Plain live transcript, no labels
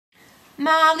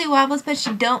Molly wobbles, but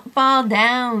she don't fall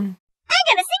down. I'm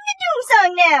gonna sing the doom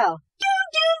song now. Doom,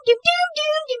 doom, doom, doom,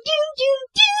 doom, doom, doom,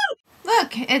 doom.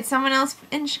 Look, it's someone else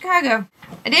in Chicago.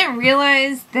 I didn't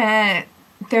realize that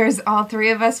there's all three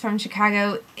of us from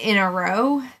Chicago in a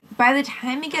row. By the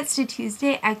time it gets to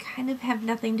Tuesday, I kind of have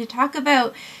nothing to talk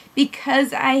about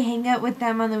because I hang out with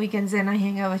them on the weekends and I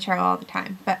hang out with Charlotte all the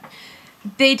time. But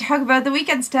they talk about the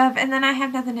weekend stuff and then I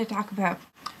have nothing to talk about.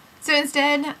 So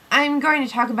instead, I'm going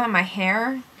to talk about my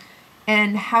hair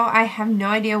and how I have no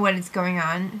idea what is going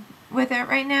on with it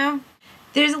right now.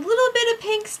 There's a little bit of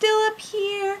pink still up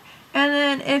here, and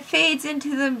then it fades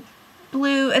into the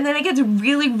blue, and then it gets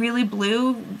really, really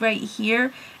blue right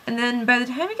here, and then by the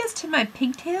time it gets to my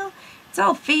pigtail, it's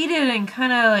all faded and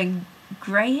kind of like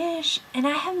grayish, and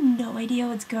I have no idea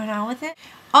what's going on with it.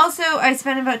 Also, I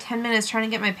spent about 10 minutes trying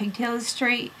to get my pigtails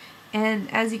straight,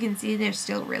 and as you can see, they're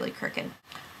still really crooked.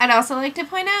 I'd also like to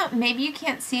point out, maybe you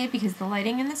can't see it because the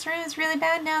lighting in this room is really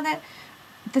bad now that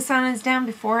the sun is down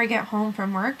before I get home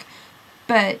from work,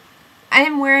 but I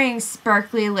am wearing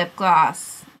sparkly lip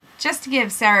gloss just to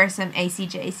give Sarah some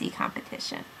ACJC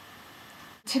competition.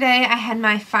 Today I had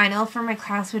my final for my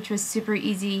class, which was super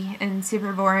easy and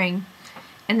super boring,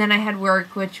 and then I had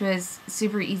work, which was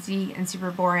super easy and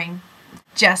super boring,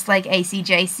 just like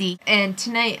ACJC. And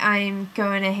tonight I'm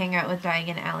going to hang out with Diane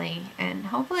and Ellie, and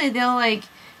hopefully they'll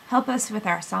help us with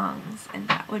our songs, and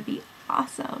that would be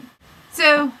awesome.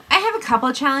 So I have a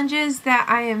couple challenges that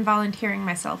I am volunteering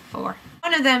myself for.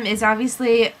 One of them is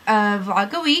obviously a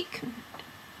vlog a week,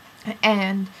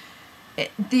 and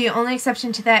the only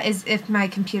exception to that is if my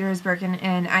computer is broken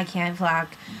and I can't vlog.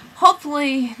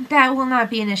 Hopefully that will not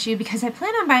be an issue because I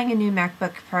plan on buying a new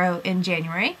MacBook Pro in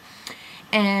January,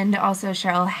 and also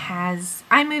Cheryl has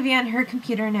iMovie on her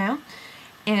computer now.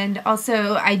 And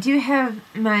also, I do have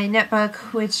my netbook,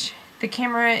 which the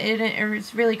camera in it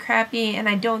is really crappy, and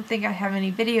I don't think I have any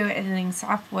video editing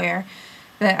software,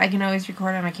 but I can always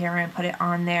record on my camera and put it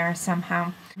on there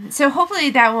somehow. So hopefully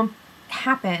that won't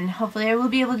happen. Hopefully I will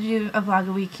be able to do a vlog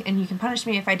a week, and you can punish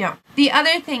me if I don't. The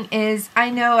other thing is, I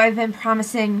know I've been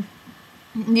promising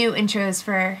new intros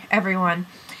for everyone,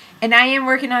 and I am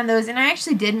working on those, and I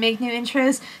actually did make new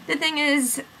intros. The thing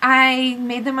is, I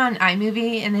made them on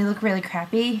iMovie, and they look really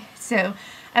crappy, so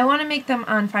I want to make them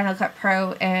on Final Cut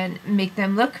Pro and make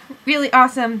them look really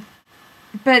awesome.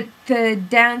 But the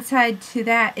downside to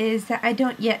that is that I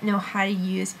don't yet know how to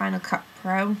use Final Cut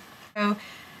Pro. So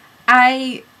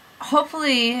I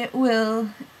hopefully will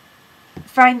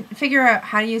figure out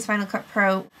how to use Final Cut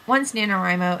Pro once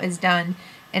NaNoWriMo is done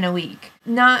in a week.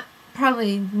 Not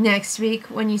probably next week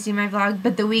when you see my vlog,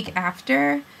 but the week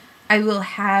after I will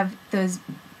have those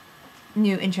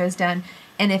new intros done.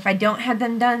 And if I don't have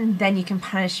them done, then you can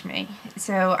punish me.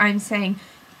 So I'm saying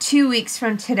 2 weeks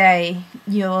from today,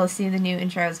 you'll see the new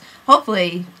intros.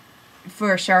 Hopefully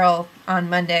for Cheryl on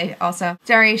Monday also.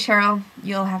 Sorry, Cheryl,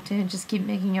 you'll have to just keep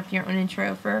making up your own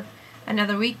intro for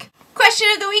another week. Question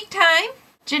of the week time.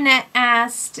 Jeanette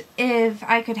asked if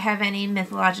I could have any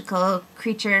mythological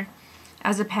creature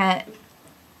as a pet,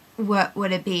 what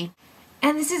would it be?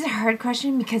 And this is a hard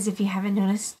question because if you haven't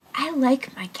noticed, I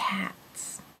like my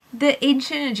cats. The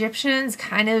ancient Egyptians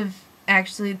kind of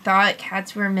actually thought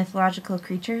cats were mythological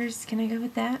creatures. Can I go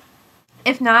with that?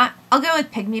 If not, I'll go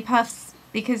with pygmy puffs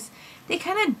because they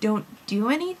kind of don't do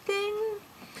anything.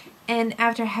 And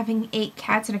after having 8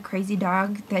 cats and a crazy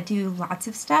dog that do lots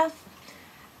of stuff,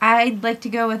 I'd like to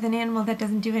go with an animal that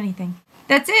doesn't do anything.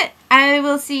 That's it. I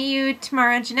will see you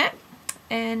tomorrow, Jeanette.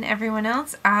 And everyone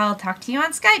else, I'll talk to you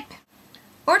on Skype,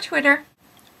 or Twitter,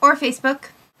 or Facebook,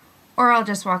 or I'll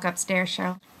just walk upstairs,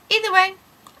 Cheryl. Either way,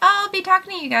 I'll be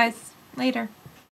talking to you guys later.